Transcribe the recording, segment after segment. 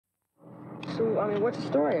So, I mean, what's the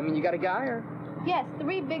story? I mean, you got a guy or? Yes,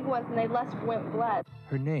 3 big ones, and they went blood.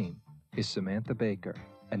 Her name is Samantha Baker,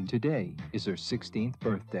 and today is her 16th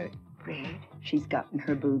birthday. Fred, she's gotten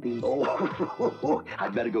her boobies. Oh,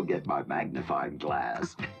 I'd better go get my magnifying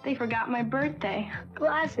glass. They forgot my birthday.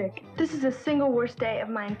 Classic. This is the single worst day of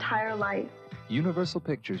my entire life. Universal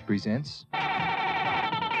Pictures presents...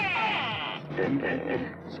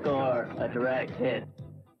 Score, a direct hit.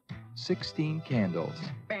 16 Candles.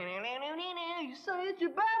 You say it's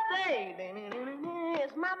your birthday.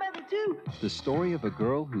 It's my birthday too. The story of a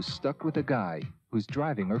girl who's stuck with a guy who's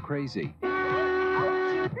driving her crazy.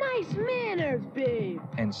 Nice manners, babe.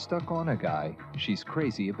 And stuck on a guy she's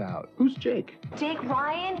crazy about. Who's Jake? Jake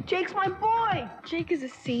Ryan? Jake's my boy. Jake is a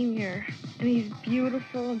senior, and he's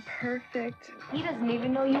beautiful and perfect. He doesn't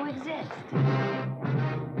even know you exist.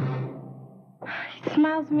 He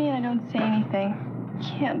smiles at me and I don't say anything.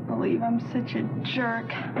 Can't believe I'm such a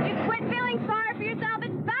jerk. You quit feeling sorry for yourself.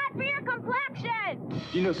 It's bad for your complexion.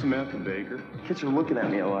 You know Samantha Baker? Kids are looking at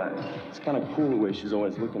me a lot. It's kind of cool the way she's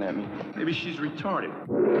always looking at me. Maybe she's retarded.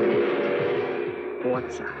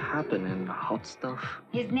 What's happening, hot stuff?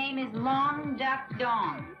 His name is Long Duck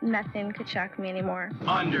Dong. Nothing could shock me anymore.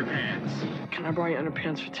 Underpants. Can I borrow your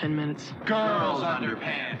underpants for 10 minutes? Girls'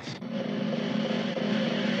 underpants.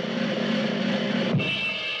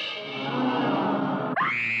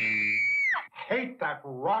 Hate that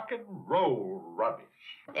rock and roll rubbish.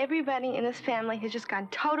 Everybody in this family has just gone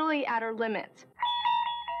totally out of limits.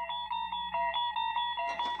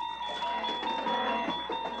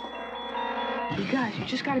 You guys, you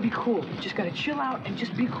just gotta be cool. You just gotta chill out and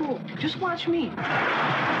just be cool. Just watch me.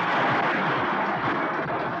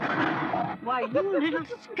 Why, you little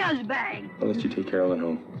scuzzbag. I'll let you take Carolyn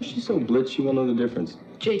home. She's so blitz, she won't know the difference.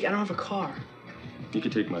 Jake, I don't have a car. You can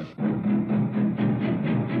take mine.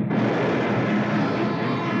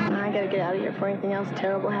 I gotta get out of here before anything else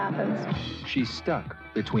terrible happens. She's stuck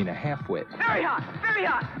between a half-wit Very hot, very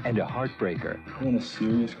hot. and a heartbreaker. I want a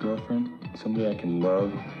serious girlfriend, somebody I can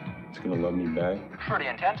love, that's gonna love me back. Pretty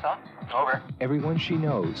intense, huh? Over. Everyone she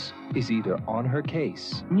knows is either on her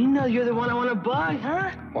case You know you're the one I want to buy,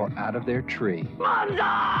 huh? or out of their tree.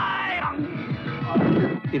 Bonsai!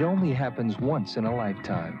 It only happens once in a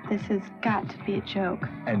lifetime, This has got to be a joke.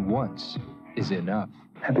 and once is enough.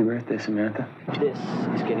 Happy birthday, Samantha. This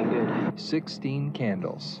is getting good. 16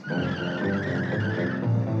 Candles.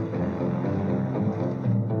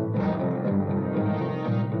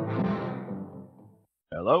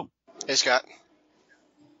 Hello. Hey, Scott.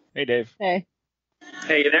 Hey, Dave. Hey.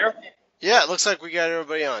 Hey, you there? Yeah, it looks like we got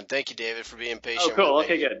everybody on. Thank you, David, for being patient. Oh, cool. with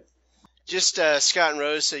me. Okay, good. Just Scott and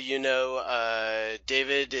Rose, so you know,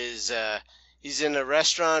 David is he's in a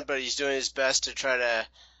restaurant, but he's doing his best to try to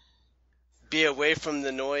be away from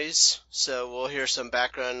the noise. So we'll hear some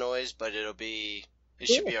background noise, but it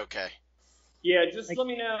should be okay. Yeah, just let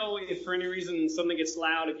me know if for any reason something gets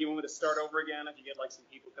loud. If you want me to start over again, if you get like some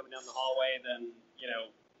people coming down the hallway, then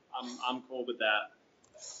I'm cool with that.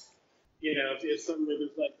 You know, if somebody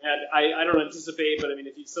was like, I don't anticipate, but I mean,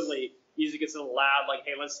 if you suddenly music gets a little loud, like,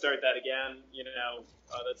 hey, let's start that again,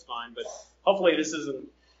 that's fine. But hopefully this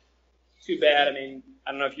isn't too bad. I mean,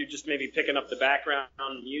 I don't know if you're just maybe picking up the background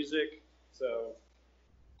music. So.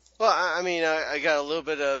 Well, I mean, I got a little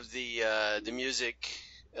bit of the music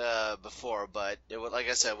before, but like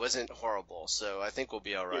I said, it wasn't horrible. So I think we'll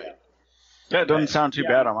be all right. Yeah, it doesn't sound too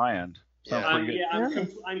bad on my end.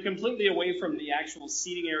 I'm completely away from the actual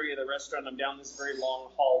seating area of the restaurant. I'm down this very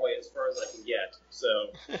long hallway as far as I can get.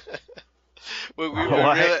 So.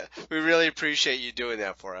 we really appreciate you doing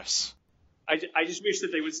that for us. I just wish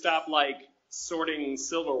that they would stop sorting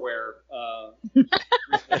silverware.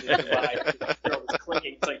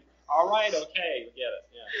 Clicking. It's like, all right, okay, we get it.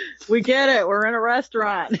 Yeah. We get it. We're in a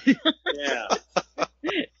restaurant. Yeah.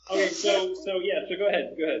 Okay, so go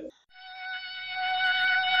ahead.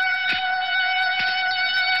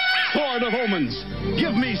 Sword of Omens,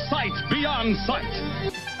 give me sight beyond sight.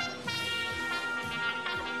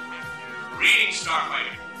 Greetings,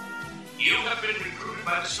 Starfighter. You have been recruited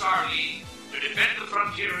by the Star League to defend the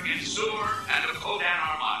frontier against Sur and the Kodan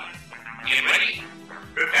Armada. Get ready.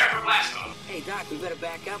 Prepare for blast-off. Hey, Doc, we better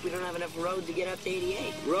back up. We don't have enough road to get up to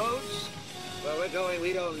 88. Roads? Where we're going,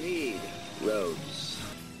 we don't need roads.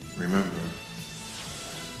 Remember,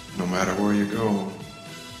 no matter where you go,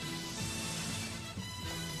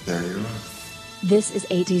 there you are. This is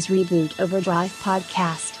 80's Reboot Overdrive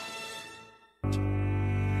Podcast. We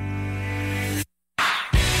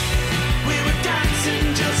were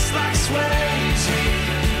dancing just like Swayze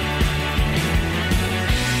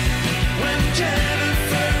when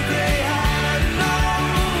Jennifer Grey had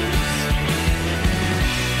nose.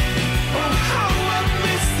 Oh,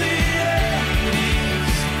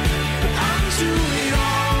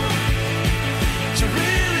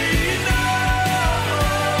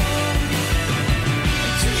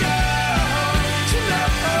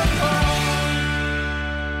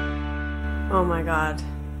 Oh my god.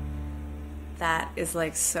 That is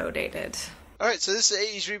like so dated. Alright, so this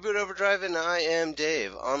is 80s Reboot Overdrive, and I am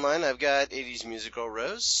Dave. Online, I've got 80s Music Girl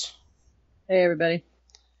Rose. Hey, everybody.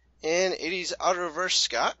 And 80s Autoverse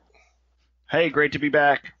Scott. Hey, great to be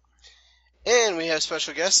back. And we have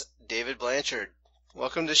special guest, David Blanchard.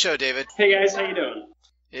 Welcome to the show, David. Hey, guys, how you doing?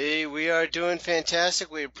 Hey, we are doing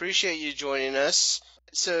fantastic. We appreciate you joining us.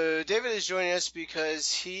 So David is joining us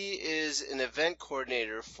because he is an event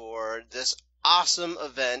coordinator for this awesome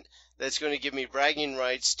event that's going to give me bragging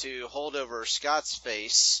rights to hold over Scott's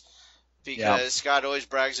face, because Scott always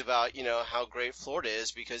brags about, how great Florida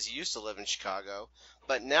is because he used to live in Chicago.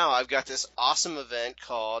 But now I've got this awesome event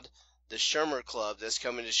called the Shermer Club that's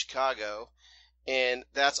coming to Chicago, and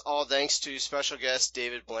that's all thanks to special guest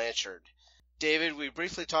David Blanchard. David, we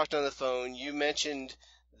briefly talked on the phone. You mentioned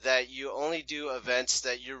that you only do events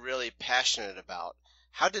that you're really passionate about.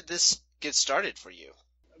 How did this get started for you?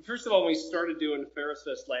 First of all, when we started doing Ferris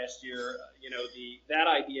Fest last year, that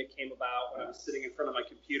idea came about when I was sitting in front of my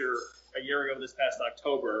computer a year ago this past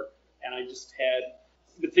October, and I just had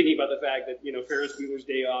been thinking about the fact that, Ferris Bueller's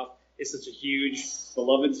Day Off is such a huge,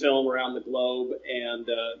 beloved film around the globe, and,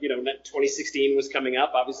 2016 was coming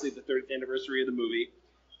up, obviously the 30th anniversary of the movie,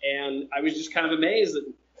 and I was just kind of amazed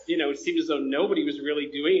that, it seemed as though nobody was really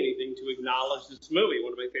doing anything to acknowledge this movie,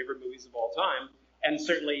 one of my favorite movies of all time. And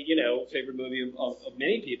certainly, favorite movie of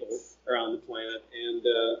many people around the planet. And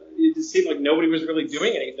it just seemed like nobody was really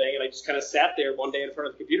doing anything. And I just kind of sat there one day in front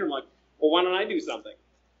of the computer. I'm like, well, why don't I do something?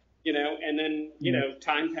 And then,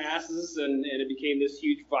 time passes and it became this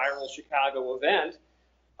huge viral Chicago event.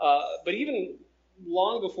 But even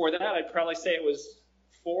long before that, I'd probably say it was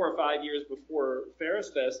 4 or 5 years before Ferris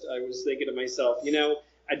Fest, I was thinking to myself,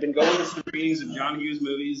 I'd been going to screenings of John Hughes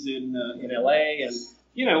movies in L.A. and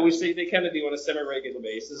we see they kind of do on a semi-regular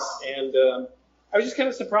basis, and I was just kind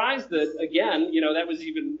of surprised that, again, that was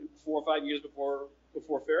even 4 or 5 years before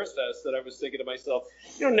Ferris Fest, that I was thinking to myself,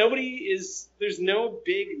 there's no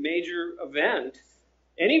big major event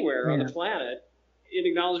anywhere on the planet in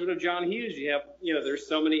acknowledgement of John Hughes. You have, there's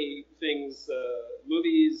so many things,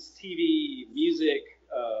 movies, TV, music,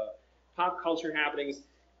 pop culture happenings.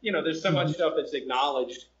 There's so much stuff that's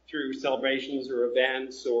acknowledged through celebrations or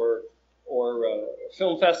events or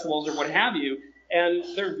film festivals or what have you, and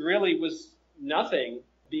there really was nothing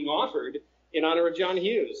being offered in honor of John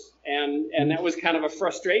Hughes, and that was kind of a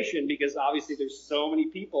frustration because obviously there's so many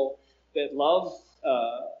people that love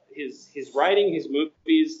his writing, his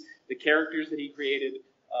movies, the characters that he created,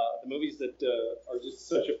 the movies that are just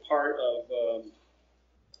such a part of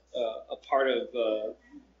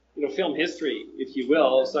film history, if you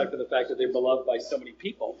will, aside from the fact that they're beloved by so many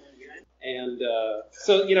people. And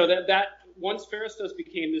so, that once Ferris Fest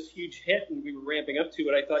became this huge hit and we were ramping up to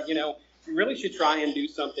it, I thought, we really should try and do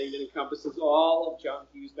something that encompasses all of John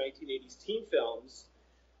Hughes' 1980s teen films.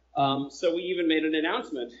 So we even made an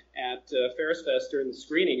announcement at Ferris Fest during the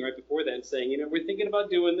screening right before then saying, we're thinking about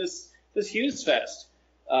doing this Hughes Fest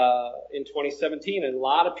in 2017. And a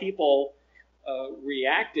lot of people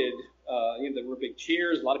reacted, there were big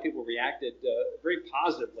cheers. A lot of people reacted very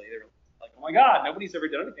positively. They were like, oh my God, nobody's ever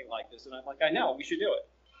done anything like this. And I'm like, I know, we should do it.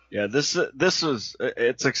 Yeah,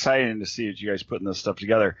 it's exciting to see you guys putting this stuff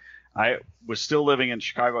together. I was still living in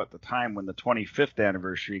Chicago at the time when the 25th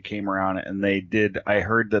anniversary came around, and I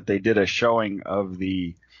heard that they did a showing of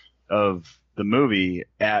the movie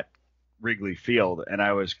at Wrigley Field, and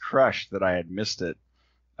I was crushed that I had missed it.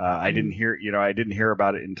 I didn't hear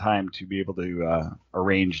about it in time to be able to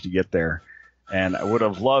arrange to get there. And I would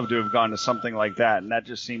have loved to have gone to something like that, and that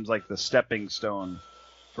just seems like the stepping stone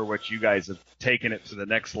for what you guys have taken it to the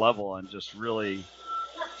next level and just really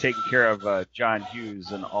taken care of John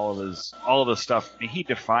Hughes and all of the stuff. I mean, he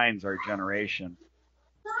defines our generation.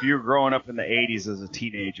 If you were growing up in the 80s as a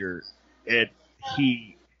teenager,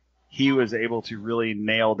 he was able to really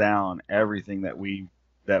nail down everything that we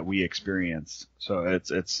experienced. So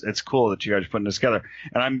it's cool that you guys are putting this together.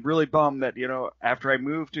 And I'm really bummed that, after I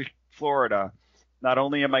moved to Florida, not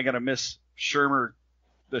only am I going to miss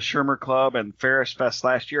the Shermer Club and Ferris Fest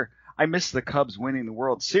last year, I missed the Cubs winning the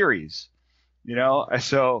World Series.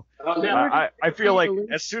 So I feel like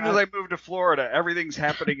as soon as I moved to Florida, everything's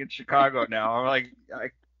happening in Chicago now. I'm like,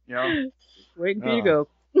 waiting for you to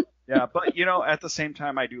go. Yeah, but at the same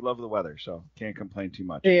time, I do love the weather, so can't complain too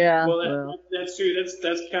much. Yeah, well, that's true.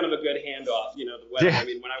 That's kind of a good handoff. The weather. Yeah. I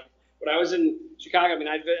mean, when I was in Chicago, I've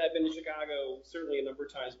been in Chicago certainly a number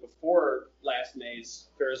of times before last May's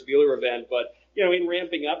Ferris Bueller event, but in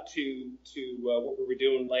ramping up to what we were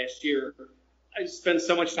doing last year, I spent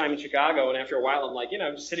so much time in Chicago, and after a while, I'm like,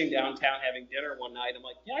 I'm just sitting downtown having dinner one night. I'm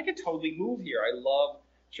like, I could totally move here. I love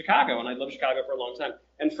Chicago, and I loved Chicago for a long time.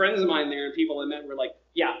 And friends of mine there and people I met were like,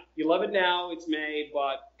 yeah, you love it now, it's May,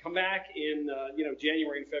 but come back in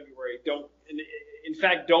January and February. In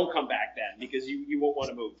fact, don't come back then because you won't want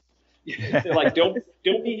to move. They're like, don't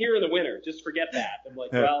be here in the winter. Just forget that. I'm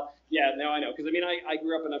like, well, yeah, now I know. Because, I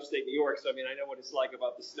grew up in upstate New York, so, I know what it's like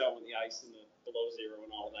about the snow and the ice and the below zero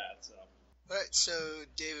and all of that. So. All right, so,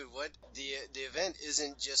 David, what the event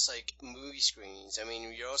isn't just, like, movie screenings.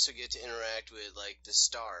 You also get to interact with, like, the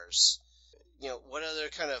stars. What other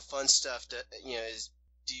kind of fun stuff do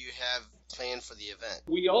you have planned for the event?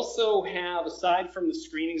 We also have, aside from the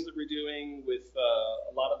screenings that we're doing with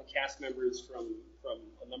a lot of the cast members from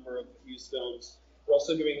a number of used films, we're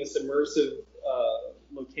also doing this immersive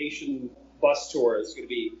location bus tour. It's going to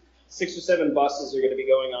be 6 or 7 buses are going to be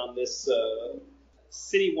going on this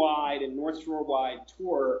citywide and North Shore-wide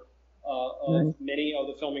tour of many of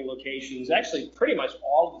the filming locations, actually pretty much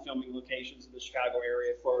all of the filming locations in the Chicago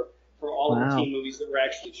area for all of the teen movies that were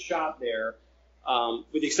actually shot there.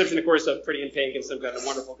 With the exception, of course, of Pretty in Pink and Some Kind of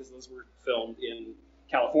Wonderful, because those were filmed in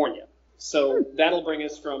California. So that'll bring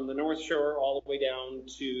us from the North Shore all the way down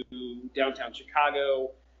to downtown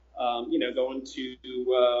Chicago, going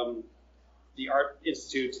to the Art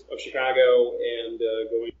Institute of Chicago and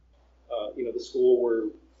going, the school where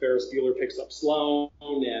Ferris Bueller picks up Sloane,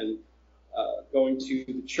 and going to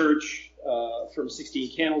the church from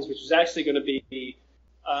 16 Candles, which is actually going to be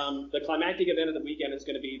the climactic event of the weekend is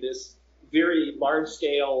going to be this very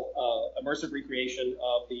large-scale immersive recreation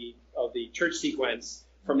of the church sequence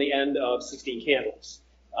from the end of 16 Candles.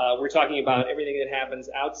 We're talking about everything that happens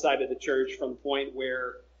outside of the church from the point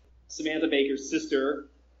where Samantha Baker's sister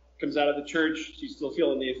comes out of the church. She's still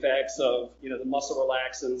feeling the effects of, the muscle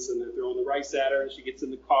relaxants, and they're throwing the rice at her. She gets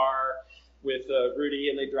in the car with Rudy,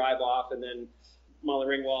 and they drive off, and then Molly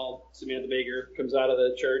Ringwald, Samantha Baker, comes out of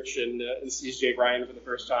the church and sees Jake Ryan for the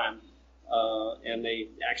first time. And they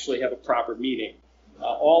actually have a proper meeting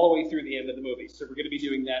all the way through the end of the movie. So we're going to be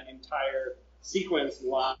doing that entire sequence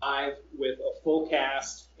live with a full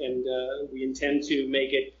cast, and we intend to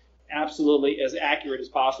make it absolutely as accurate as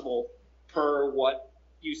possible per what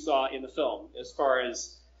you saw in the film, as far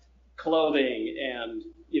as clothing and,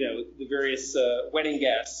 the various wedding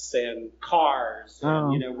guests and cars.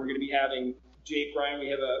 And, we're going to be having Jake Ryan. We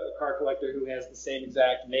have a car collector who has the same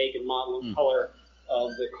exact make and model and color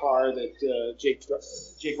of the car that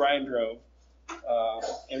Jake Ryan drove.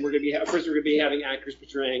 And we're going to be having actors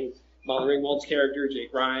portraying Molly Ringwald's character,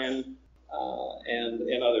 Jake Ryan,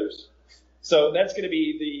 and others. So that's going to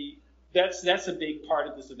be that's a big part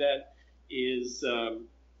of this event, is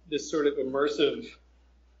this sort of immersive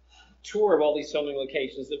tour of all these filming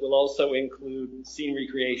locations that will also include scene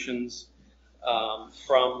recreations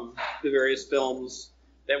from the various films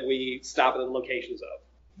that we stop at the locations of.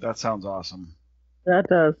 That sounds awesome. That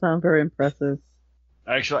does sound very impressive.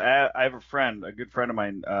 Actually, I have a good friend of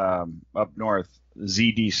mine up north,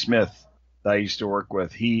 Z.D. Smith, that I used to work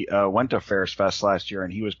with. He went to Ferris Fest last year,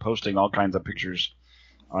 and he was posting all kinds of pictures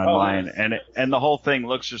online. Oh, nice. And the whole thing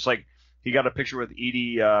looks just like he got a picture with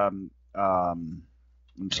Edie. Edie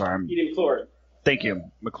McClure. Thank you,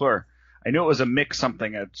 McClure. I knew it was a Mick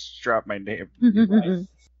something. I dropped my name. Right.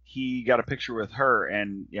 He got a picture with her,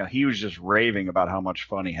 and he was just raving about how much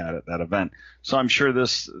fun he had at that event. So I'm sure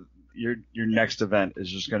your next event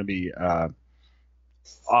is just going to be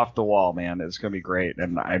off the wall, man. It's going to be great,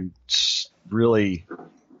 and I'm really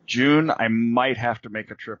June. I might have to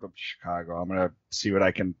make a trip up to Chicago. I'm going to see if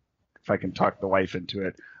I can talk the wife into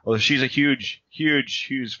it. Although she's a huge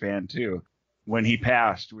fan too. When he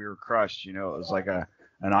passed, we were crushed. It was like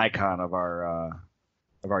an icon of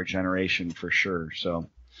our generation for sure. So.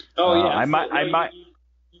 Oh yeah, I might.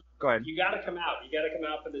 Go ahead. You got to come out. You got to come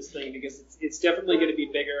out for this thing because it's definitely going to be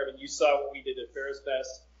bigger. You saw what we did at Ferris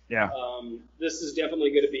Fest. Yeah. This is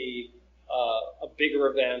definitely going to be a bigger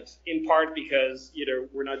event, in part because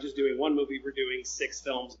we're not just doing one movie; we're doing 6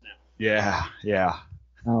 films now. Yeah.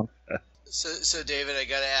 Oh. So David, I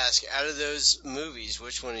gotta ask, out of those movies,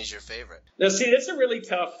 which one is your favorite? Now, see, that's a really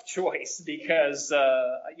tough choice because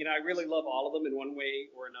I really love all of them in one way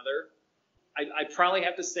or another. I probably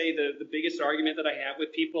have to say the biggest argument that I have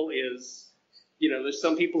with people is, there's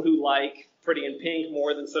some people who like Pretty in Pink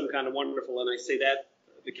more than Some Kind of Wonderful, and I say that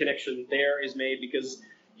the connection there is made because,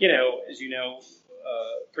 as you know,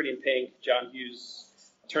 Pretty in Pink, John Hughes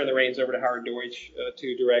turned the reins over to Howard Deutsch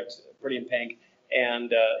to direct Pretty in Pink,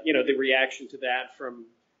 and the reaction to that from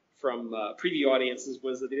preview audiences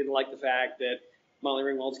was that they didn't like the fact that Molly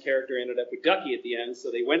Ringwald's character ended up with Ducky at the end,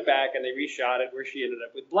 so they went back and they reshot it where she ended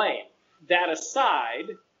up with Blaine. That aside,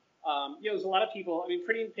 there's a lot of people.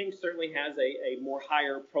 Pretty in Pink certainly has a more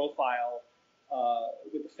higher profile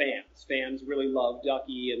with the fans. Fans really love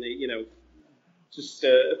Ducky, and they, just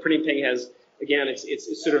Pretty in Pink has, again,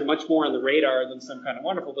 it's sort of much more on the radar than Some Kind of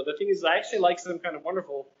Wonderful. But the thing is, I actually like Some Kind of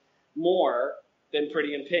Wonderful more than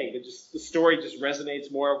Pretty in Pink. The story just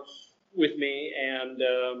resonates more with me, and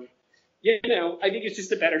I think it's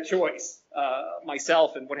just a better choice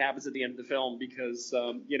myself and what happens at the end of the film, because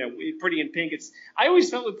Pretty in Pink, I always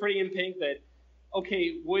felt with Pretty in Pink that,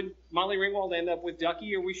 okay, would Molly Ringwald end up with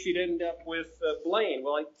Ducky, or would she end up with Blaine?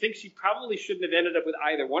 Well, I think she probably shouldn't have ended up with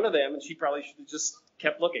either one of them, and she probably should have just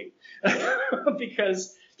kept looking.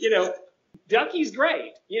 Because, Ducky's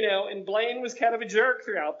great, and Blaine was kind of a jerk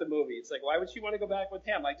throughout the movie. It's like, why would she want to go back with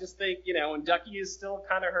him? I just think, and Ducky is still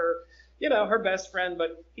kind of her, her best friend,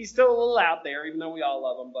 but he's still a little out there, even though we all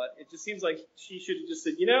love him. But it just seems like she should have just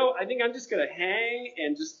said, I think I'm just going to hang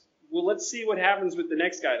and let's see what happens with the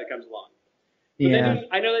next guy that comes along. But then,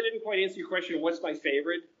 I know that didn't quite answer your question. What's my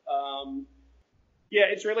favorite?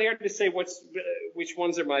 It's really hard to say which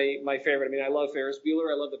ones are my favorite. I mean, I love Ferris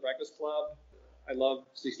Bueller. I love The Breakfast Club. I love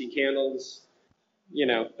 16 Candles.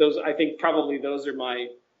 Those, I think probably those are my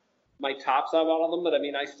tops of all of them. But I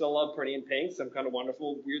mean, I still love Pretty in Pink, Some Kind of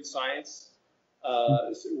Wonderful, Weird Science.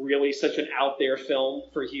 It's really such an out there film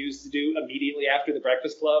for Hughes to do immediately after The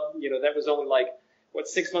Breakfast Club. That was only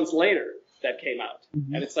 6 months later that came out.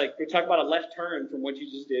 Mm-hmm. And it's like, we're talking about a left turn from what you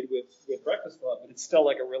just did with Breakfast Club, but it's still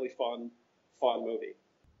like a really fun movie.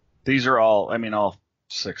 These are all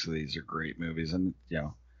 6 of these are great movies, and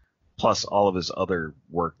plus all of his other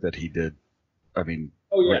work that he did.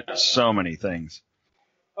 So many things.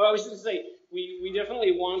 Oh, I was just going to say, we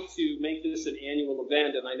definitely want to make this an annual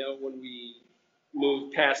event, and I know when we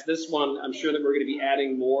move past this one, I'm sure that we're going to be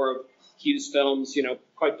adding more of Hughes films,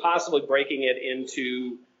 quite possibly breaking it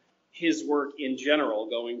into his work in general,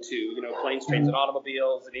 going to, Planes, Trains, and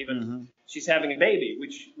Automobiles, and even She's Having a Baby,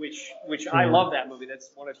 which I love that movie. That's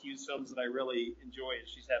one of Hughes' films that I really enjoy, is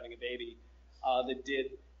She's Having a Baby.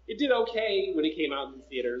 It did okay when it came out in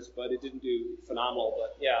theaters, but it didn't do phenomenal.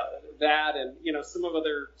 But yeah, that and some of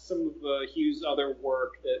Hughes' other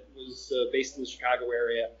work that was based in the Chicago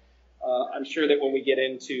area. I'm sure that when we get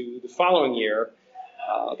into the following year,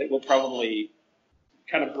 that we'll probably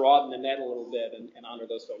kind of broaden the net a little bit and honor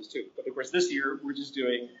those films too. But of course, this year we're just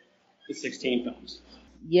doing the 16 films.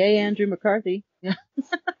 Yay, Andrew McCarthy. Yeah.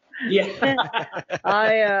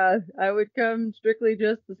 I would come strictly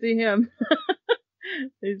just to see him.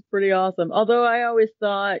 He's pretty awesome. Although I always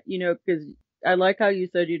thought, because I like how you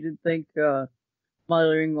said you didn't think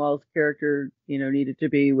Molly Ringwald's character, needed to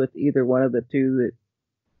be with either one of the two that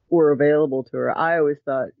were available to her. I always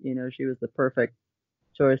thought, she was the perfect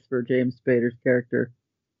choice for James Spader's character.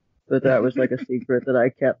 But that was like a secret that I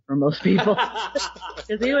kept from most people.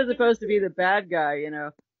 Because he was supposed to be the bad guy,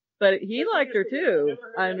 But he liked her too.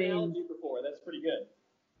 Before. That's pretty good.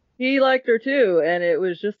 He liked her too. And it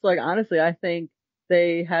was just honestly, I think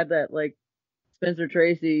they had that Spencer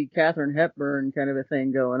Tracy, Katharine Hepburn kind of a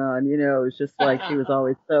thing going on. It was just she was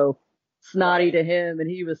always so snotty to him and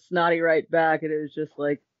he was snotty right back. And it was just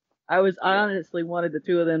I honestly wanted the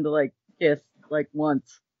two of them to kiss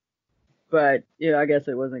once. But, I guess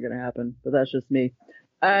it wasn't going to happen. But that's just me.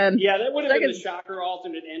 That would have been the shocker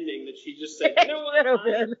alternate ending that she just said, you know what,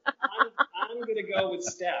 I'm going to go with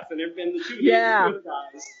Steph. And there have been the two good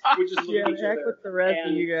guys would just look at each other with the rest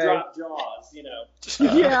and of you guys. drop jaws,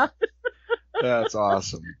 Yeah. That's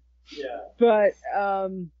awesome. Yeah. But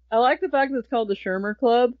I like the fact that it's called the Shermer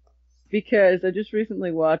Club, because I just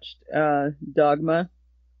recently watched Dogma.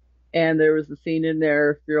 And there was a scene in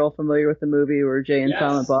there, if you're all familiar with the movie, where Jay and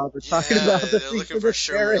Tom and Bob were talking about the looking for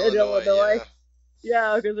Shermer, Illinois.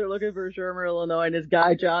 Yeah, because they're looking for Shermer, Illinois, and this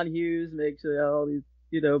guy John Hughes makes all these,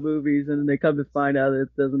 movies, and they come to find out that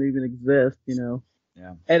it doesn't even exist,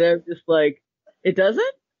 Yeah. And I'm just it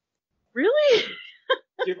doesn't? Really?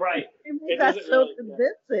 You're right. That's so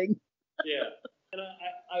convincing. Yeah. And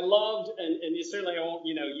I loved, and you certainly won't,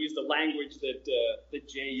 use the language that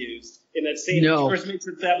Jay used in that scene. No. Of course, makes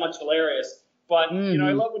it that much hilarious. But,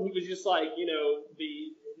 I love when he was just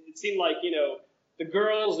it seemed like, the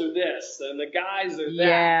girls are this and the guys are that.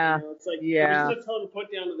 Yeah. It's there was a tone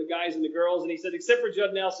put down to the guys and the girls. And he said, except for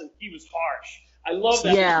Judd Nelson, he was harsh. I love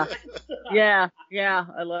that. Yeah. Yeah.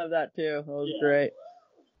 I love that too. That was great.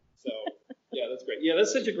 So. Yeah, that's great. Yeah,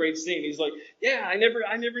 that's such a great scene. He's like, yeah, I never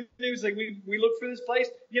knew. He's like, we looked for this place.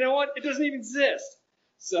 You know what? It doesn't even exist.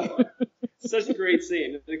 So, such a great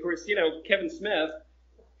scene. And of course, Kevin Smith,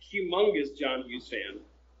 humongous John Hughes fan.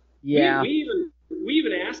 Yeah. We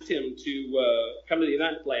even asked him to come to the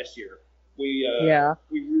event last year. We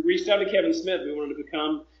reached out to Kevin Smith. We wanted him to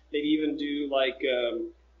come, maybe even do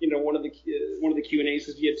one of the Q&As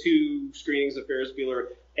is you had 2 screenings of Ferris Bueller,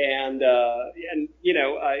 and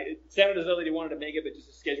it sounded as though they wanted to make it, but just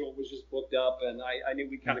the schedule was just booked up, and I knew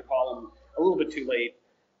we'd kind of call them a little bit too late,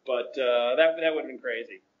 but that would have been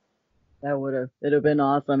crazy. It'd have been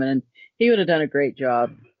awesome, and he would have done a great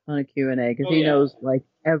job on a Q&A because he knows like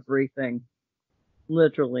everything,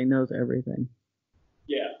 literally knows everything.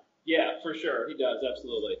 Yeah, for sure, he does,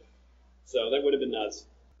 absolutely. So that would have been nuts.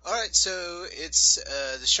 All right, so it's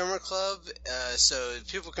the Shermer Club. So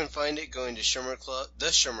people can find it going to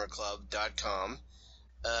theshermerclub.com.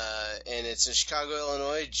 And it's in Chicago,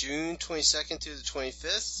 Illinois, June 22nd through the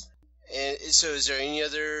 25th. And so is there any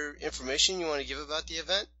other information you want to give about the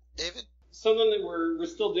event, David? Something that we're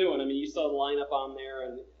still doing. I mean, you saw the lineup on there,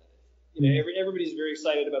 and everybody's very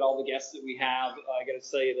excited about all the guests that we have. I got to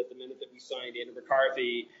say that the minute that we signed Andrew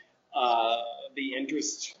McCarthy, the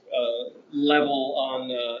interest level on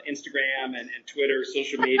Instagram and Twitter,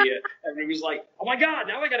 social media, everybody was like, "Oh my God,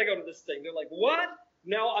 now I got to go to this thing." They're like, "What?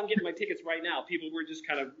 No, I'm getting my tickets right now." People were just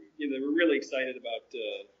kind of, they were really excited about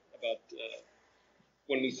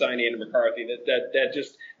when we signed Andrew McCarthy. That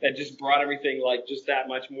just brought everything like just that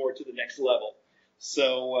much more to the next level.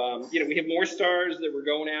 So we have more stars that we're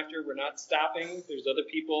going after. We're not stopping. There's other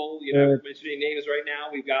people, mentioning names right now.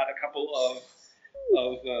 We've got a couple of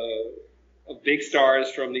big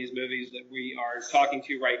stars from these movies that we are talking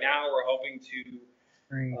to right now. We're hoping to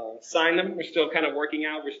sign them. We're still kind of working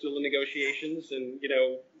out. We're still in negotiations, and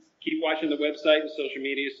keep watching the website and social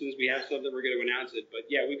media. As soon as we have something, we're going to announce it. But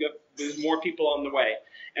yeah, there's more people on the way,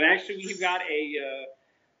 and actually we've got a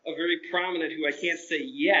very prominent who I can't say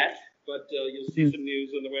yet, but you'll see some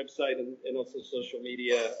news on the website and also social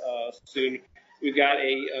media soon. We've got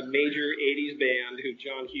a major 80s band who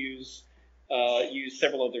John Hughes used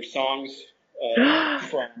several of their songs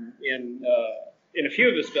from in a few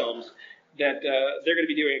of his films. That they're going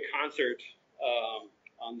to be doing a concert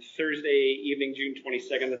on Thursday evening, June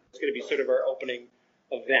 22nd. That's going to be sort of our opening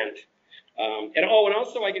event. And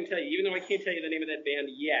also I can tell you, even though I can't tell you the name of that band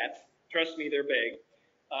yet, trust me, they're big.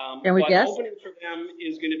 Can we guess? Opening for them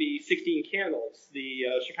is going to be 16 Candles, the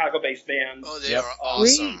Chicago-based band. Oh, they are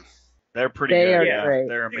awesome. They're pretty good. Great.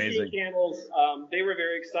 They're amazing. 16 Candles. They were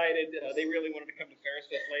very excited. They really wanted to come to Ferris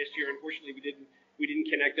Fest last year. Unfortunately, we didn't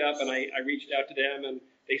connect up, and I reached out to them, and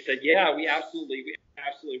they said, "Yeah, we absolutely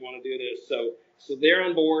want to do this." So they're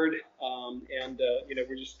on board, and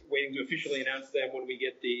we're just waiting to officially announce them when we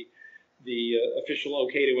get the official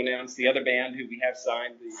okay to announce the other band who we have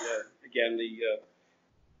signed.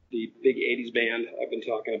 The big 80s band I've been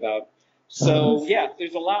talking about. So yeah,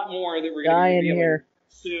 there's a lot more that we're going to be revealing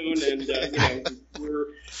soon, and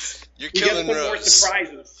You're killing we got some Rose. more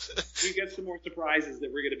surprises. We got some more surprises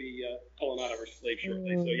that we're going to be pulling out of our sleeve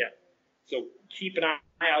shortly. So yeah, so keep an eye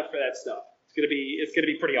out for that stuff. It's gonna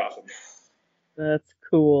be pretty awesome. That's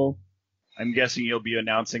cool. I'm guessing you'll be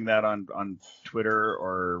announcing that on Twitter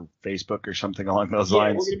or Facebook or something along those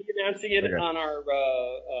lines. We're going to be announcing it on our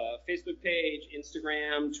Facebook page,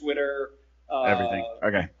 Instagram, Twitter, everything.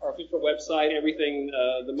 Okay. Our official website, everything.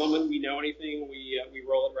 The moment we know anything, we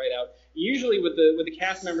roll it right out. Usually with the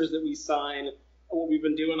cast members that we sign, what we've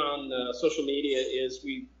been doing on social media is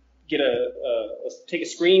we get take a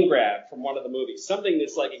screen grab from one of the movies, something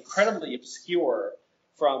that's like incredibly obscure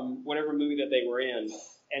from whatever movie that they were in,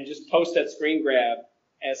 and just post that screen grab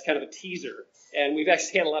as kind of a teaser. And we've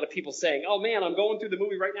actually had a lot of people saying, "Oh man, I'm going through the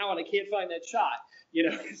movie right now and I can't find that shot."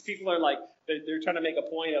 Because people are like, they're trying to make a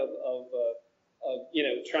point of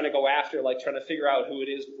trying to go after, like trying to figure out who it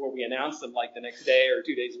is before we announce them, like the next day or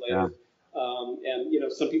 2 days later. Yeah.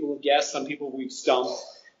 Some people have guessed, some people we've stumped,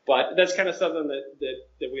 but that's kind of something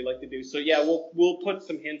that we like to do. So yeah, we'll put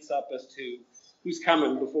some hints up as to who's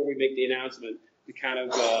coming before we make the announcement to kind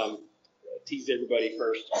of tease everybody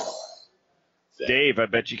first. So. Dave, I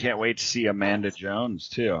bet you can't wait to see Amanda Jones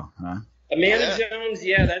too, huh? Amanda Jones,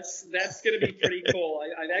 yeah, that's going to be pretty cool.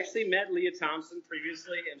 I've actually met Leah Thompson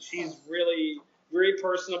previously, and she's really very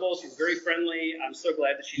personable. She's very friendly. I'm so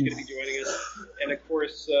glad that she's going to be joining us. And of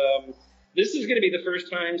course, this is going to be the first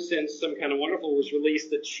time since Some Kind of Wonderful was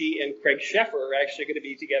released that she and Craig Sheffer are actually going to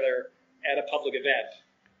be together at a public event.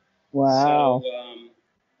 Wow. So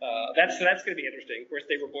that's going to be interesting. Of course,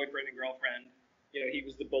 they were boyfriend and girlfriend. He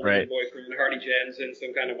was the bullying boyfriend, Hardy Jens, and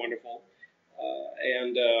Some Kind of Wonderful.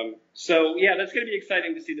 So yeah, that's going to be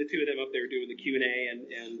exciting to see the two of them up there doing the Q&A and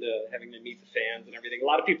having them meet the fans and everything. A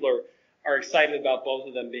lot of people are excited about both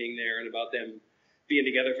of them being there and about them being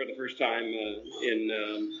together for the first time in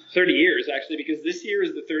 30 years, actually, because this year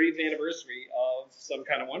is the 30th anniversary of Some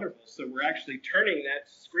Kind of Wonderful. So we're actually turning that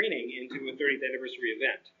screening into a 30th anniversary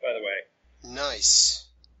event, by the way. Nice.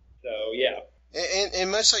 So yeah.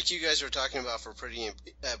 And much like you guys were talking about for Pretty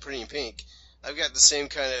in Pink, I've got the same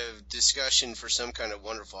kind of discussion for Some Kind of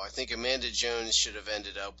Wonderful. I think Amanda Jones should have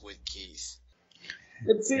ended up with Keith.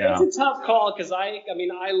 It's a tough call because I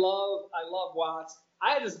love Watts.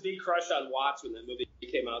 I had this big crush on Watts when that movie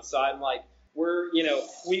came out, so I'm like,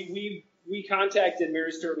 we contacted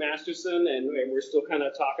Mary Stuart Masterson and we're still kind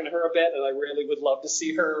of talking to her a bit, and I really would love to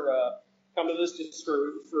see her come to this just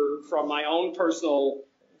from my own personal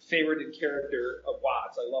favorited character of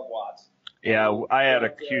Watts. I love Watts. Yeah, I had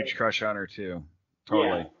a huge crush on her too.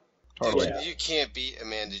 Totally. Yeah. You can't beat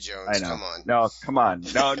Amanda Jones. I know. Come on. No, come on.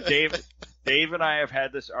 No, Dave and I have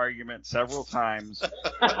had this argument several times.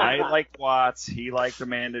 I liked Watts. He liked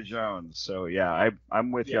Amanda Jones. So, yeah,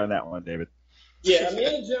 I'm with you on that one, David. Yeah,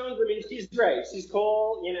 Amanda Jones, I mean, she's great. She's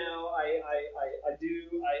cool. You know, I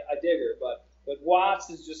dig her. But Watts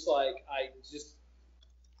is just like,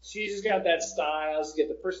 she's just got that style. She's got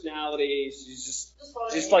the personality. She's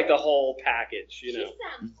just like the whole package, you know. She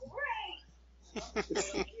sounds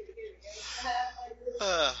great.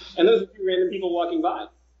 And those are two random people walking by.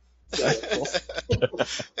 So,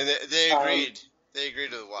 and they agreed. They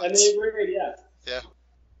agreed with Watts. And they agreed, yeah. Yeah.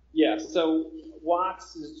 Yeah. So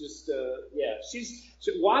Watts is just,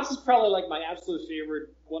 Watts is probably like my absolute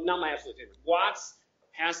favorite. Well, not my absolute favorite. Watts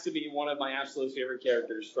has to be one of my absolute favorite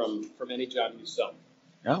characters from any John Hughes film.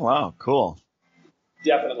 Oh wow, cool.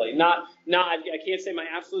 Definitely. Not. I can't say my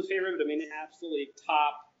absolute favorite, but I mean absolutely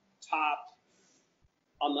top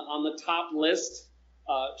on the top list.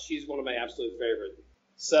 She's one of my absolute favorites.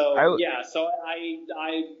 So I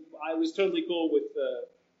was totally cool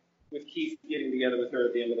with Keith getting together with her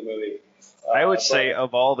at the end of the movie. I would say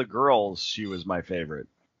of all the girls, she was my favorite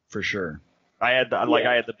for sure. I had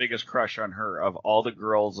the biggest crush on her of all the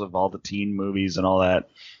girls of all the teen movies and all that.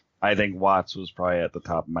 I think Watts was probably at the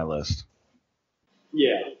top of my list.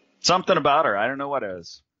 Yeah. Something about her. I don't know what it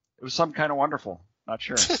is. It was Some Kind of Wonderful. Not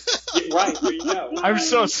sure. Right, there you go. I'm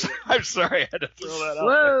sorry I had to throw that out.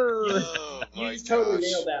 Whoa. Oh, you totally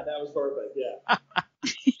nailed that. That was perfect. Yeah.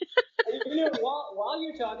 You know, while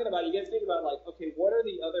you're talking about it, you guys think about like, okay, what are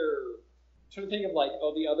the other? Trying to think of like,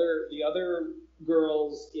 the other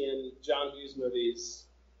girls in John Hughes movies.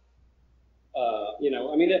 You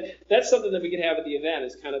know, I mean, that's something that we could have at the event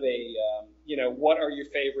is kind of a, you know, what are your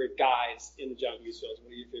favorite guys in the John Hughes films?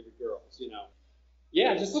 What are your favorite girls? You know.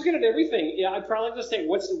 Yeah, just looking at everything. Yeah, I'd probably just say,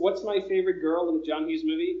 what's my favorite girl in the John Hughes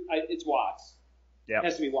movie? It's Watts. Yeah. It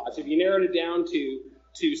has to be Watts. If you narrowed it down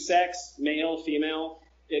to sex, male, female,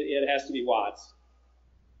 it has to be Watts.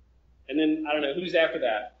 And then, I don't know, who's after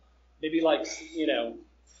that? Maybe like, you know,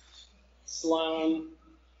 Sloane.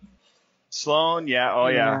 Sloane, yeah. Oh,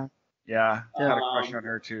 yeah. Yeah. I had a Um, crush on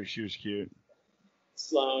her, too. She was cute.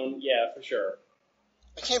 Sloane, yeah, for sure.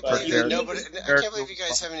 I can't But believe you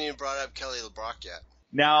guys haven't even brought up Kelly LeBrock yet.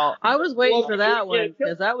 Now I was waiting for that one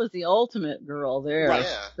because that was the ultimate girl there. Right.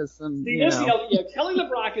 Yeah. Kelly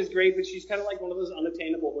LeBrock is great, but she's kind of like one of those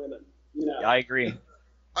unattainable women. You know. I agree.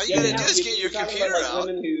 All you gotta do is get your computer out.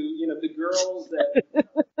 Women who, you know, the girls that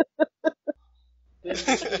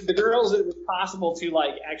the girls that it was possible to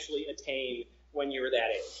like actually attain when you were that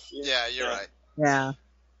age. You know? Yeah, you're right. Yeah.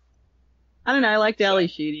 I don't know. I liked Ally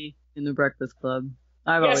Sheedy in The Breakfast Club.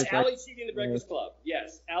 I've always liked Ally Sheedy in The Breakfast Club.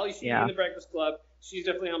 Yes, Ally Sheedy in The Breakfast Club. She's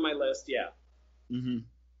definitely on my list. Yeah. Mm-hmm.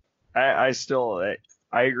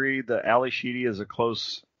 I agree that Ally Sheedy is a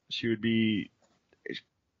close. She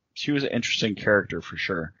was an interesting character for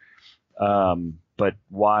sure. But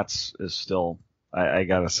Watts is still. I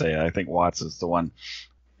gotta say, I think Watts is the one.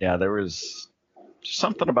 Yeah, there was just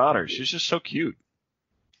something about her. She's just so cute.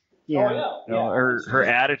 Yeah. Oh, yeah. You know, her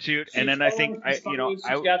attitude, and then I think she's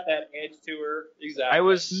got that edge to her. Exactly.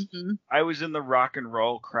 I was in the rock and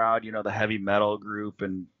roll crowd, you know, the heavy metal group,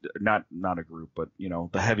 and not a group, but you know,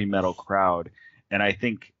 the heavy metal crowd. And I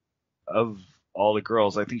think of all the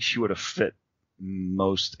girls, I think she would have fit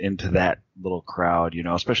most into that little crowd, you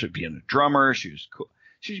know, especially being a drummer. She was cool.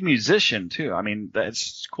 She's a musician too. I mean,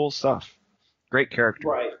 that's cool stuff. Great character.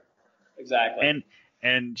 Right. Exactly.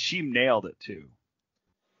 And she nailed it too.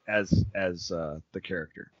 As the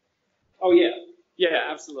character. Oh yeah,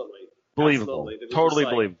 absolutely. Believable, absolutely. Totally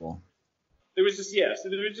believable. There was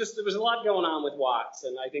a lot going on with Watts,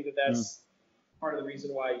 and I think that's part of the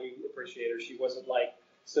reason why you appreciate her. She wasn't like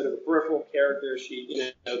sort of a peripheral character. She,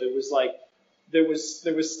 you know, there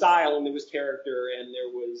was style and there was character and there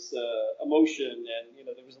was emotion and you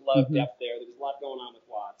know there was a lot of depth there. There was a lot going on with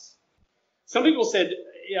Watts. Some people said,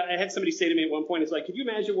 yeah, I had somebody say to me at one point, it's like, could you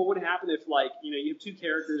imagine what would happen if, like, you know, you have two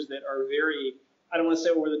characters that are very, I don't want to say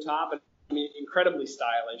over the top, but I mean, incredibly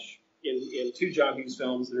stylish in two John Hughes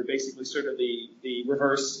films that are basically sort of the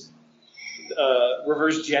reverse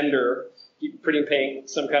reverse gender, pretty pink,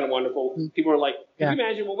 some kind of wonderful. People are like, can you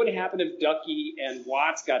imagine what would happen if Ducky and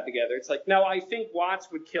Watts got together? It's like, no, I think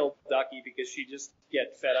Watts would kill Ducky because she'd just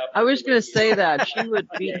get fed up. I was going to say that. She would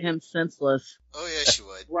beat him senseless. Oh, yeah, she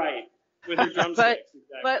would. Right. With her drumsticks.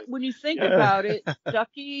 But when you think about it,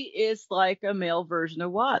 Ducky is like a male version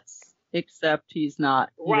of Watts, except he's not.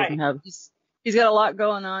 He doesn't have. He's got a lot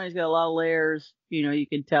going on. He's got a lot of layers. You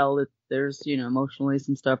can tell that there's, emotionally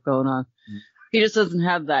some stuff going on. He just doesn't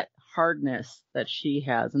have that hardness that she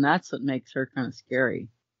has, and that's what makes her kind of scary.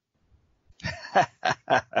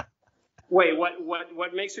 Wait,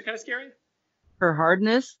 what makes her kind of scary? Her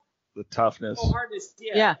hardness. The toughness. Oh, hardness.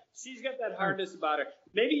 Yeah. She's got that hardness about her.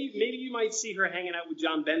 Maybe you might see her hanging out with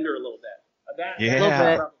John Bender a little bit. A little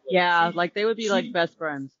bit. Yeah, like they would be like best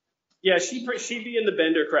friends. Yeah, she'd be in the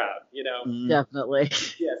Bender crowd, Definitely.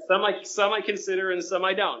 Yeah, some I consider and some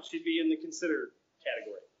I don't. She'd be in the consider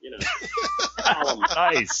category,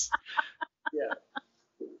 Nice.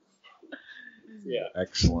 Yeah.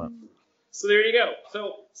 Excellent. So there you go.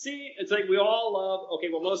 So see, it's like we all love.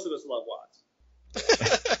 Most of us love Watts.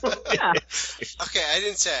 Yeah. Okay, I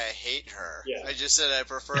didn't say I hate her. Yeah. I just said I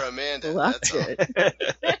prefer Amanda. Well, that's all.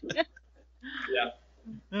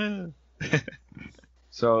 Yeah.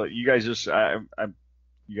 So you guys you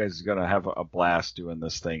guys are gonna have a blast doing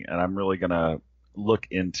this thing, and I'm really gonna look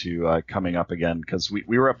into coming up again because we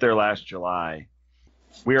were up there last July.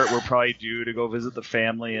 We're probably due to go visit the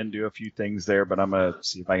family and do a few things there, but I'm gonna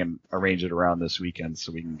see if I can arrange it around this weekend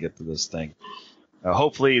so we can get to this thing.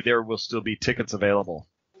 Hopefully there will still be tickets available.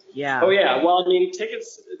 Yeah. Oh yeah. Well, I mean, ticket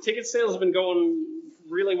sales have been going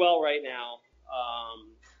really well right now,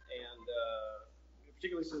 and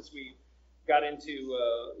particularly since we got into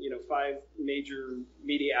 5 major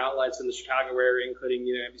media outlets in the Chicago area, including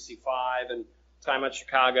NBC5 and Time Out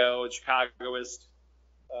Chicago, and Chicagoist,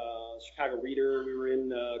 Chicago Reader. We were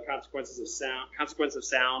in Consequence of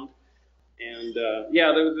Sound, and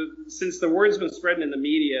since the word's been spreading in the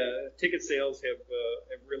media, ticket sales have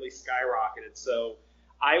really skyrocketed. So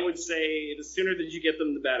I would say the sooner that you get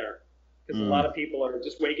them, the better. Because a lot of people are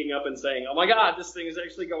just waking up and saying, "Oh my God, this thing is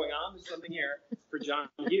actually going on. There's something here for John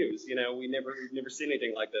Hughes." We've never seen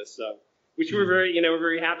anything like this. So, which we're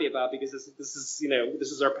very happy about because this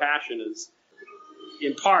is our passion. Is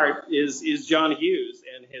in part is John Hughes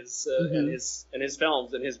and his and his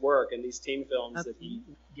films and his work and these teen films that he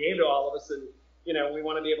gave to all of us. And we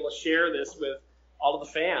want to be able to share this with all of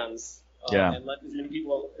the fans and let as many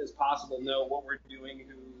people as possible know what we're doing.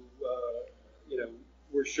 Who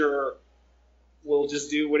we're sure will just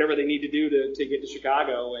do whatever they need to do to get to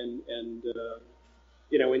Chicago and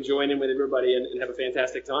join in with everybody and have a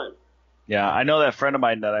fantastic time. Yeah, I know that friend of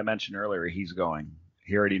mine that I mentioned earlier, he's going.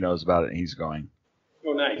 He already knows about it, and he's going.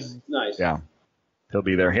 Oh, nice. Yeah, he'll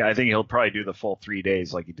be there. I think he'll probably do the full 3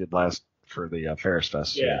 days like he did last for the Ferris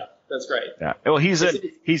Fest. Yeah, that's great. Yeah. Well, he's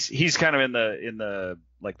kind of in the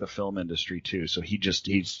like the film industry too, so he just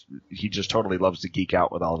totally loves to geek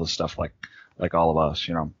out with all this stuff like all of us,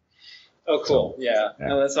 Oh, cool. So, yeah.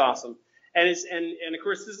 No, that's awesome. And of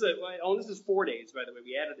course this is 4 days, by the way.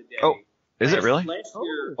 We added a day. Oh, is it really? Last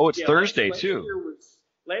year, it's Thursday too.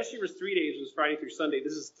 Last year was 3 days. It was Friday through Sunday.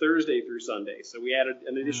 This is Thursday through Sunday. So we added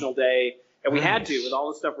an additional day, and we had to with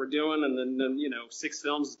all the stuff we're doing, and then 6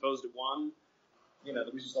 films as opposed to 1. There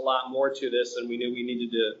was just a lot more to this, and we knew we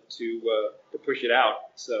needed to push it out.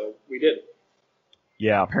 So we did.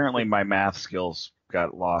 Yeah, apparently my math skills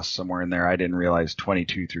got lost somewhere in there. I didn't realize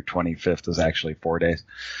 22 through 25th is actually 4 days.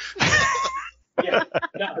 Yeah.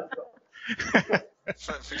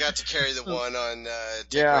 Forgot to carry the one on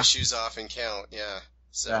take my shoes off and count. Yeah.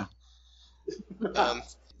 So. Yeah.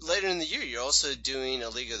 Later in the year, you're also doing A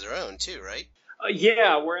League of Their Own too, right?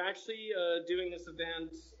 Yeah, we're actually doing this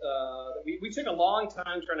event. We took a long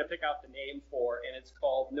time trying to pick out the name for, and it's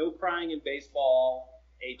called No Crying in Baseball,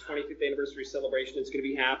 a 25th anniversary celebration. It's going to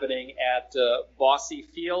be happening at Bosse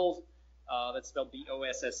Field. That's spelled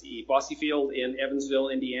B-O-S-S-E. Bosse Field in Evansville,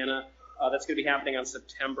 Indiana. That's going to be happening on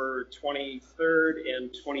September 23rd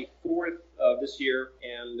and 24th of this year.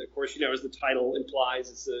 And, of course, as the title implies,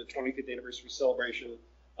 it's the 25th anniversary celebration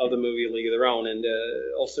of the movie A League of Their Own. And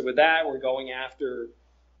also with that, we're going after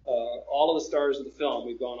all of the stars of the film.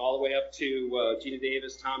 We've gone all the way up to Gina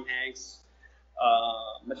Davis, Tom Hanks,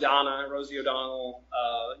 Madonna, Rosie O'Donnell,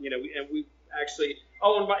 and we actually.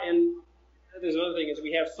 Oh, and there's another thing is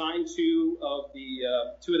we have signed two of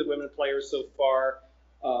the women players so far,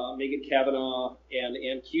 Megan Cavanaugh and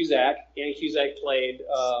Ann Cusack. Ann Cusack played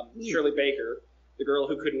Shirley Baker, the girl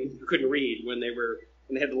who couldn't read when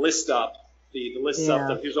they had the list up, the list up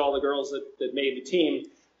of here's all the girls that made the team.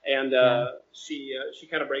 And she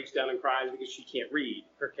kind of breaks down and cries because she can't read.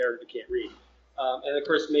 Her character can't read. And of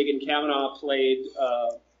course, Megan Cavanaugh played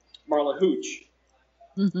Marla Hooch.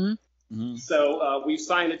 Mm-hmm. Mm-hmm. So we've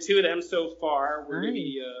signed the two of them so far. We're going to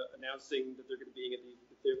be announcing that they're going to be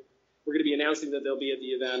we're going to be announcing that they'll be at the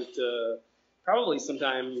event probably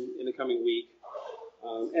sometime in the coming week.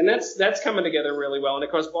 And that's coming together really well. And of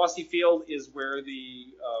course, Bosse Field is where the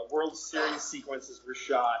World Series sequences were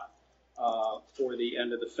shot for the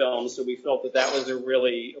end of the film. So we felt that was a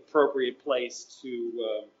really appropriate place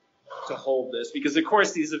to hold this, because of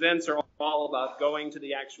course these events are all about going to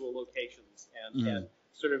the actual locations and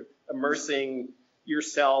sort of immersing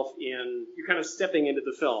yourself in. You're kind of stepping into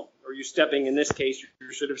the film, or you're stepping. In this case,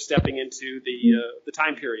 you're sort of stepping into the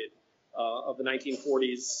time period of the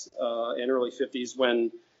 1940s and early 50s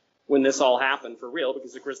when this all happened for real,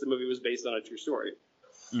 because of course the movie was based on a true story.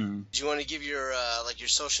 Do you want to give your your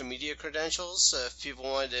social media credentials if people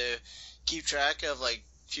wanted to keep track of like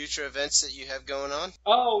future events that you have going on?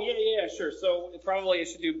 Oh yeah, sure. So probably I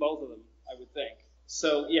should do both of them, I would think.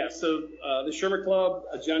 So the Shermer Club,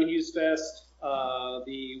 John Hughes Fest.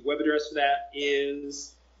 The web address for that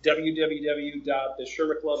is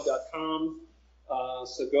www.theshermerclub.com.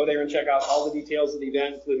 So go there and check out all the details of the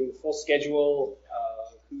event, including the full schedule,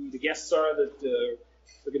 who the guests are that are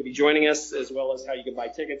going to be joining us, as well as how you can buy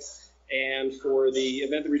tickets. And for the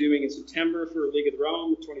event that we're doing in September for League of Their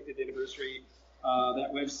Own, 25th anniversary,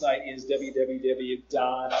 that website is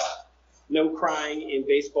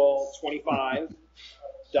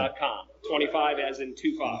www.nocryinginbaseball25.com. 25 as in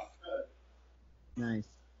 25. Nice.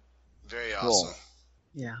 Very awesome.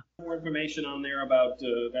 Yeah. More information on there about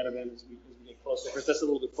that event as we get closer. Of course, that's a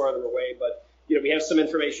little bit farther away, but we have some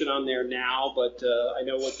information on there now. But I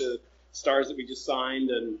know what the stars that we just signed,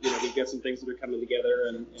 and we've got some things that are coming together,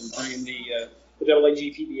 and bringing the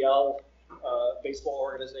AAGPBL baseball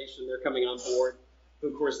organization. They're coming on board.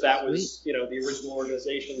 Of course, that was the original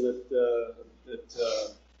organization that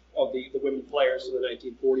of the women players in the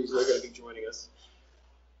 1940s. They're going to be joining us.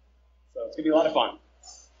 So it's going to be a lot of fun.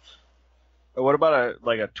 What about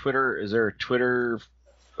a Twitter? Is there a Twitter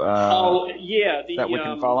that we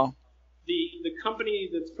can follow? The company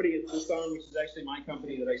that's putting this on, which is actually my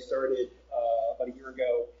company that I started about a year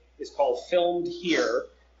ago, is called Filmed Here.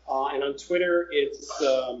 And on Twitter, it's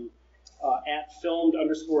at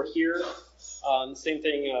filmed_here. Same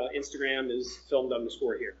thing, Instagram is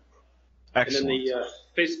filmed_here. Excellent. And then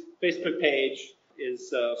the Facebook page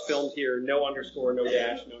is Filmed Here, no underscore, no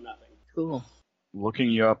dash, no nothing. Cool.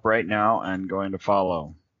 Looking you up right now and going to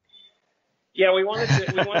follow. Yeah, we wanted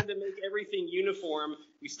to make everything uniform.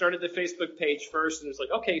 We started the Facebook page first, and it's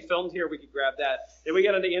like, okay, Filmed Here, we could grab that. Then we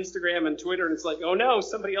got into Instagram and Twitter, and it's like, oh no,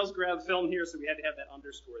 somebody else grabbed Filmed Here, so we had to have that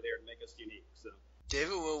underscore there to make us unique. So,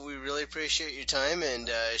 David, well, we really appreciate your time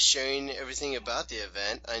and sharing everything about the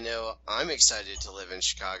event. I know I'm excited to live in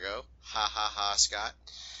Chicago. Ha ha ha, Scott.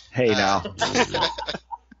 Hey now.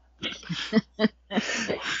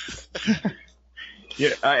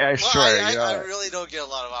 Yeah, I swear. I really don't get a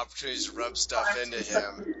lot of opportunities to rub stuff into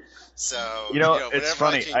him. So, it's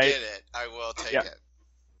funny. I can get it, I will take it.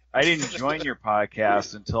 I didn't join your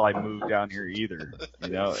podcast until I moved down here either.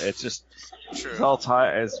 It's just true. It's all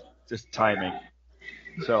it's just timing.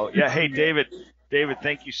 So yeah, hey David,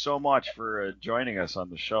 thank you so much for joining us on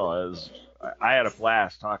the show. I had a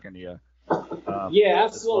blast talking to you. Yeah,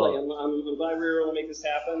 absolutely. I'm glad we were able to make this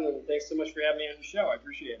happen, and thanks so much for having me on the show. I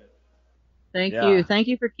appreciate it. Thank you. Thank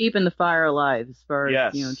you for keeping the fire alive as far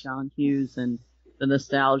as, Yes. John Hughes and the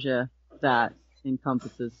nostalgia that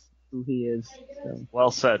encompasses who he is. So.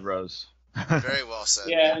 Well said, Rose. Very well said.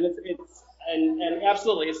 Yeah, and and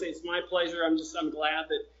absolutely, it's my pleasure. I'm glad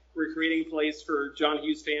that we're creating a place for John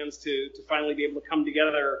Hughes fans to finally be able to come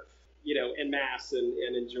together, en masse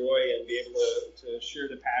and enjoy and be able to share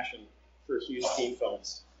the passion for Hughes team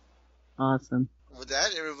films. Awesome. With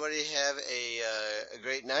that, everybody have a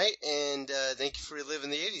great night, and thank you for reliving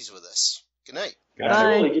the 80s with us. Good night.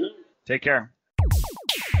 Bye. Take care.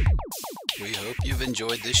 We hope you've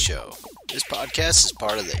enjoyed this show. This podcast is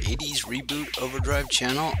part of the 80s Reboot Overdrive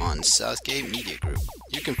channel on Southgate Media Group.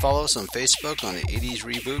 You can follow us on Facebook on the 80s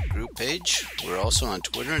Reboot group page. We're also on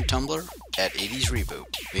Twitter and Tumblr at 80s Reboot.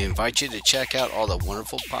 We invite you to check out all the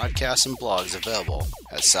wonderful podcasts and blogs available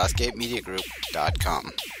at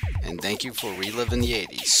southgatemediagroup.com. And thank you for reliving the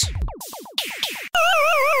 80s.